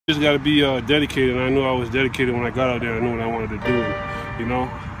Just got to be dedicated, and I knew I was dedicated when I got out there. I knew what I wanted to do, you know,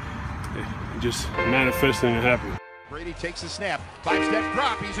 just manifesting and happening. Brady takes the snap, 5-step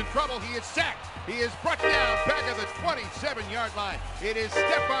drop, he's in trouble, he is sacked, he is brought down back at the 27-yard line. It is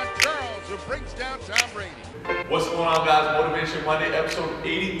Stefan Charles who brings down Tom Brady. What's going on, guys? Motivation Monday, episode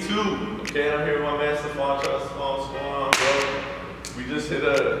 82. Okay, I'm here with my man Stefan Charles. What's going on, bro? We just hit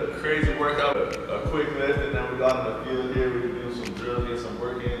a crazy workout, a quick lift, and then we got in the field here. We were doing some drills, getting some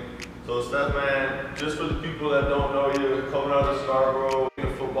work in. So Steph, man, just for the people that don't know you, coming out of Scarborough, being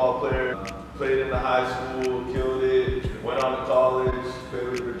a football player, played in the high school, killed it, went on to college, played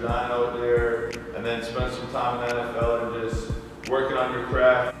with Regina out there, and then spent some time in the NFL and just working on your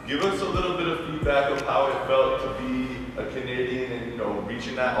craft. Give us a little bit of feedback of how it felt to be a Canadian and, you know,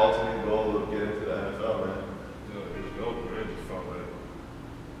 reaching that ultimate goal of getting to the NFL, man. It was dope, man. It just felt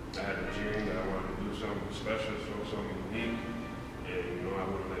like I had a dream that I wanted to do something special, something unique, and, you know, I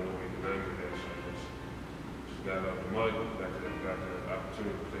wouldn't let nobody deny me that, so I just got out the mud, got the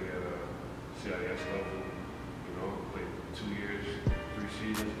opportunity to play at a CIS level, you know, played 2 years, 3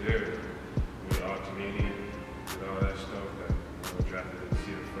 seasons there, with all Canadian, and all that stuff, that, you know, drafted in the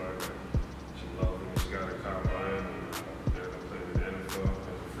CFL, she loved me, she got a combine, and I played in the NFL as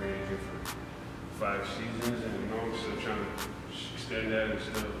a free agent for 5 seasons, and, you know, I'm still trying to extend that and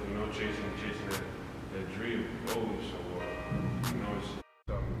still, you know, chasing that dream always, so, you know, it's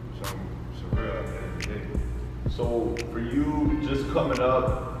something surreal at the end of the day. So for you, just coming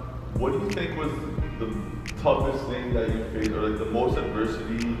up, what do you think was the toughest thing that you faced, or like the most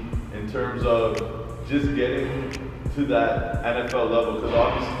adversity in terms of just getting to that NFL level? Because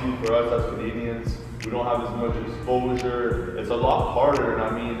obviously for us as Canadians, we don't have as much exposure. It's a lot harder, and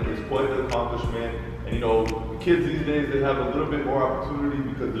I mean, it's quite an accomplishment. And, you know, kids these days, they have a little bit more opportunity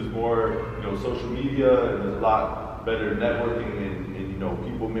because there's more, you know, social media, and there's a lot better networking and you know,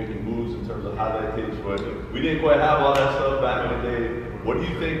 people making moves in terms of highlight tapes. But we didn't quite have all that stuff back in the day. What do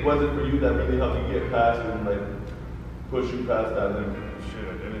you think was it for you that really helped you get past and like push you past that limit? Shit,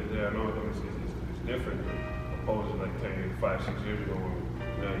 at the end of the day, I know it's different opposed to like 10 years, 5, 6 years ago when,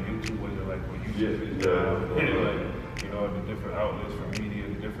 you know, YouTube wasn't like what YouTube is now. And like, you know, the different outlets for media,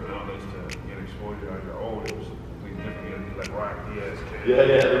 the different outlets to get exposure on your own. It was completely different. You had to be like Ron Diaz.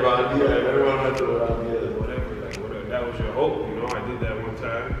 The Ron Diaz. Everyone went to Ron Diaz. Whatever, that was your hope. You know, I did that one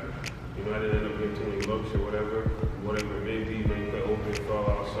time. You know, I didn't end up getting too many looks or whatever it may be. When you play open for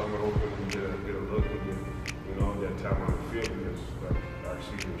all summer, hoping you get a look and you know, that time on the field because like our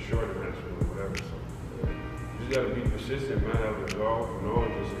season is shorter than school or whatever. So you just gotta be persistent, man. Have resolve, you know.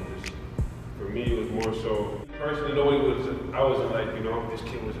 Just for me, it was more so personally. I wasn't like, you know, this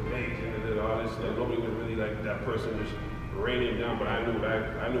kid was amazing and all this. Like, nobody was really like that person just raining down. But I knew what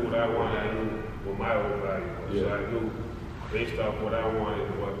I wanted. I knew what my own value was. So I knew, based off what I wanted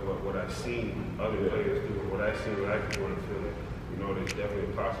and what I seen other players do, what I seen, what I could want to feel like, you know, there's definitely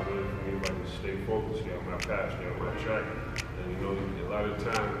a possibility for me if I just stay focused, stay on my path, stay on my track. And, you know, a lot of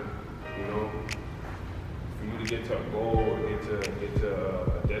the time, you know, for you to get to a goal or get to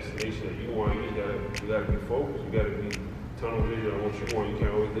a destination that you want, you gotta be focused. You gotta be tunnel vision on what you want. You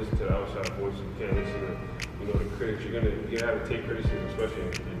can't always listen to the outside voices. You can't listen to, you know, the critics. You're gonna have to take criticism, especially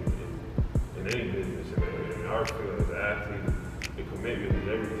in any business. In our field, as an athlete, the commitment is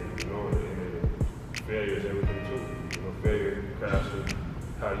everything, you know, and failure is everything too. You know, failure crafts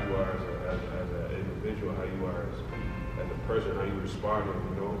how you are as an individual, how you are as a person, how you respond to,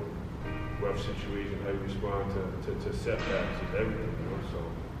 you know, rough situations, how you respond to setbacks is everything, you know.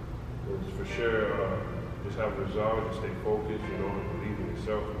 So it was for sure just have resolve and stay focused, you know, and believe in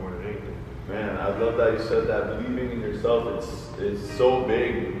yourself more than anything. Man, I love that you said that. Believing in yourself, it's so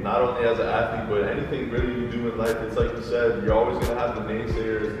big, not only as an athlete, but anything really you do in life. It's like you said, you're always going to have the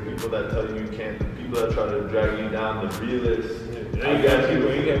naysayers, the people that tell you you can't, the people that try to drag you down, the realists. Yeah,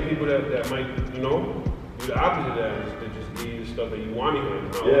 you got people that might, you know, do the opposite of that, is just give you the stuff that you want to hear,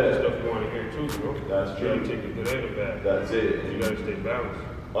 not all the stuff you want to hear too, you know. That's true. You got to take the good and the bad. That's it. You got to stay balanced.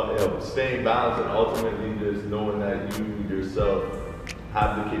 Staying balanced and ultimately just knowing that you yourself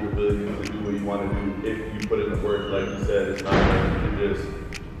have the capability to do what you want to do if you put in the work. Like you said, it's not like you just,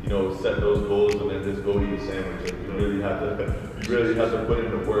 you know, set those goals and then just go eat a sandwich. Like you really have to put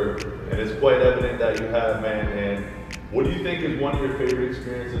in the work, and it's quite evident that you have, man. And what do you think is one of your favorite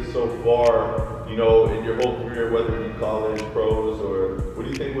experiences so far, you know, in your whole career, whether it be college, pros, or what do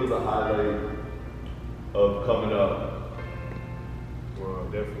you think was the highlight of coming up? Well,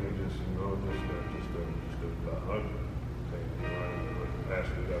 definitely just, you know, just the hunt thing, you know, and the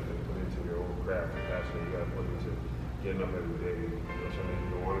passion you got to put into your own craft, the passion you got to put into getting up every day. You know, some days you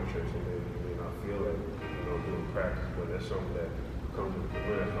don't want to trip, some days you may not feel like, you know, doing practice, but that's something that comes with the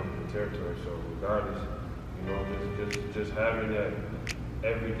territory. So regardless, you know, just having that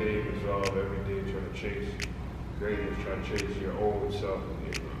everyday resolve, every day trying to chase greatness, trying to chase your own self.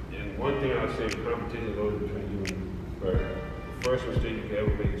 And one thing I say, competition is always between you and you. Right. The first mistake you can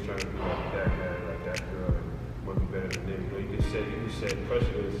ever make is trying to be like that guy, like that girl, and want to be better than them. You know, you can set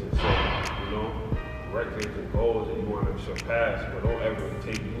precedents and set, you know, records and goals that you want to surpass, but don't ever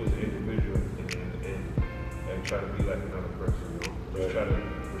take you as an individual and try to be like another person. You know, just try to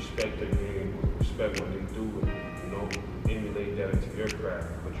respect their game, respect what they do, and you know, emulate that into your craft.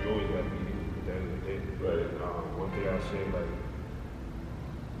 But you always got to be you at the end of the day. Right. One thing I'll say, like,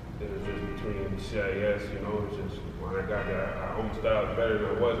 it was just between CIS, you know, it's just when I got there, I almost thought I was better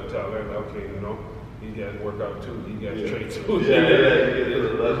than I was until I learned, like, okay, you know, these guys work out too, these guys train too.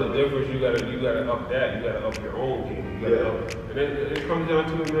 There's a difference. You gotta up that. You gotta up your own game. You gotta up, and then it comes down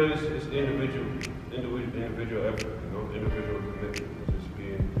to it, man. It's individual effort. You know, individual commitment. It's just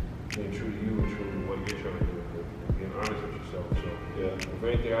being true to you and true to what you're trying to do, and being honest with yourself. So, if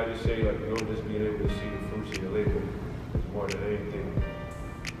anything, I just say, like, you know, just being able to see the fruits of your labor is more than anything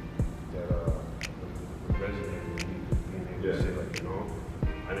that resonated with me. Being able to say, like, you know,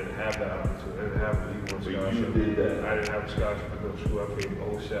 I didn't have that opportunity. I didn't have the E1 scholarship. You did that. I didn't have a scholarship to go to school. I played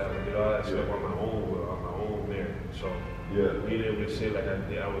OSAP. I did all that stuff on my own merit. So being able to say, like,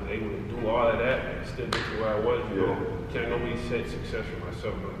 I was able to do all of that and still get to where I was, you know, can't nobody say success for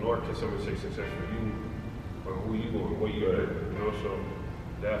myself, nor can someone say success for you or who you are, what you're doing, you know. So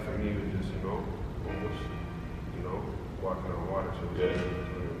that for me was just, you know, almost, you know, walking on water. So it's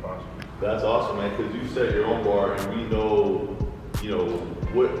really impossible. That's awesome, man, because you set your own bar, and we know, you know,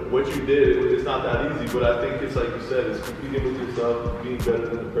 what you did. It's not that easy, but I think it's like you said, it's competing with yourself, being better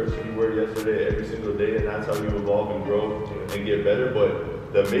than the person you were yesterday every single day, and that's how you evolve and grow and get better.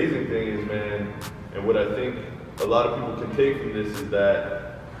 But the amazing thing is, man, and what I think a lot of people can take from this is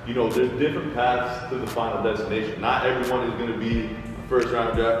that, you know, there's different paths to the final destination. Not everyone is going to be a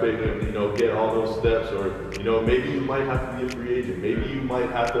first-round draft pick and, you know, get all those steps, or, you know, maybe you might have to be a free agent. Maybe you might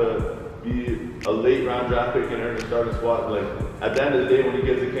have to be a late round draft pick and earn a starting spot. Like, at the end of the day, when he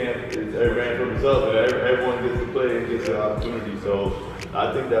gets to camp, it's every man for himself, and everyone gets to play and gets the opportunity. So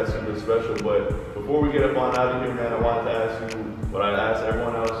I think that's super special. But before we get up on out of here, man, I wanted to ask you what I asked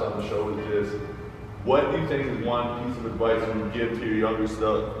everyone else on the show is this: what do you think is one piece of advice you would give to your younger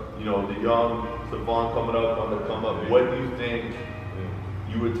self? You know, the young Stefan coming up, on the come up. What do you think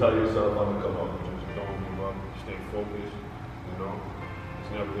you would tell yourself on the come up? Just don't give up. Stay focused. You know,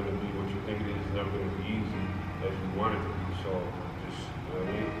 it's never going to be what you think it is. It's never going to be easy as you want it to be. So just, you know what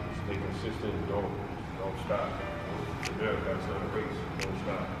I mean? Stay consistent. Don't stop. It's America. It's not a race. Don't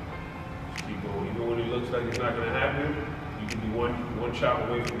stop. Just keep going. Even when it looks like it's not going to happen, you can be one chop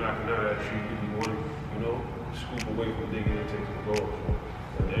away from knocking out that tree. You can be one, you know, scoop away from digging into the goal. So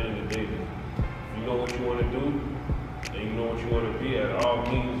at the end of the day, if you know what you want to do and you know what you want to be, at all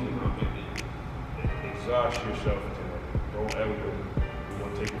means, you know, exhaust yourself to that. Don't ever, you know,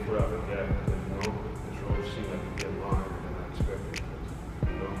 take your foot out of the gas because, you know, this road seems like it's getting longer than I expected.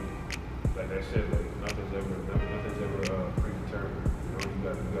 You know, like I said, like nothing's ever predetermined. You know, you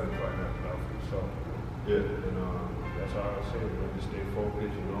gotta find that out for yourself. You know? And that's all I say. You know, just stay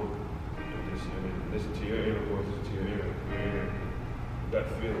focused. You know, and just listen to your inner voice, listen to your inner gut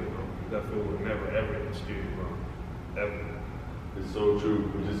feeling. You know, your gut feeling will never ever steer you wrong, ever. It's so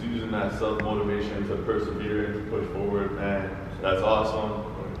true. We're just using that self-motivation to persevere and to push forward, man. That's awesome.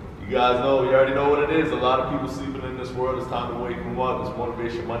 You guys know, you already know what it is. A lot of people sleeping in this world. It's time to wake them up. It's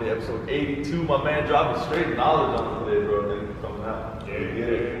Motivation Monday, episode 82. My man dropping straight knowledge on today, bro. Thank you for coming out. Yeah. Let's get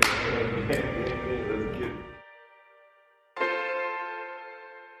it.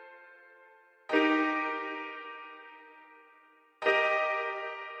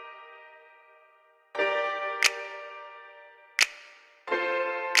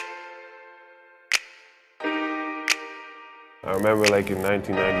 I remember, like, in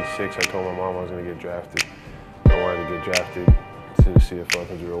 1996, I told my mom I was going to get drafted. I wanted to get drafted to the CFL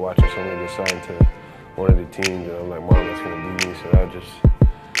because we were watching someone get signed to one of the teams, and I'm like, Mom, that's going to be me. So that'd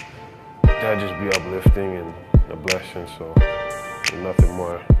just be uplifting and a blessing. So nothing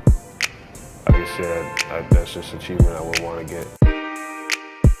more. Like I said, that's just an achievement I would want to get.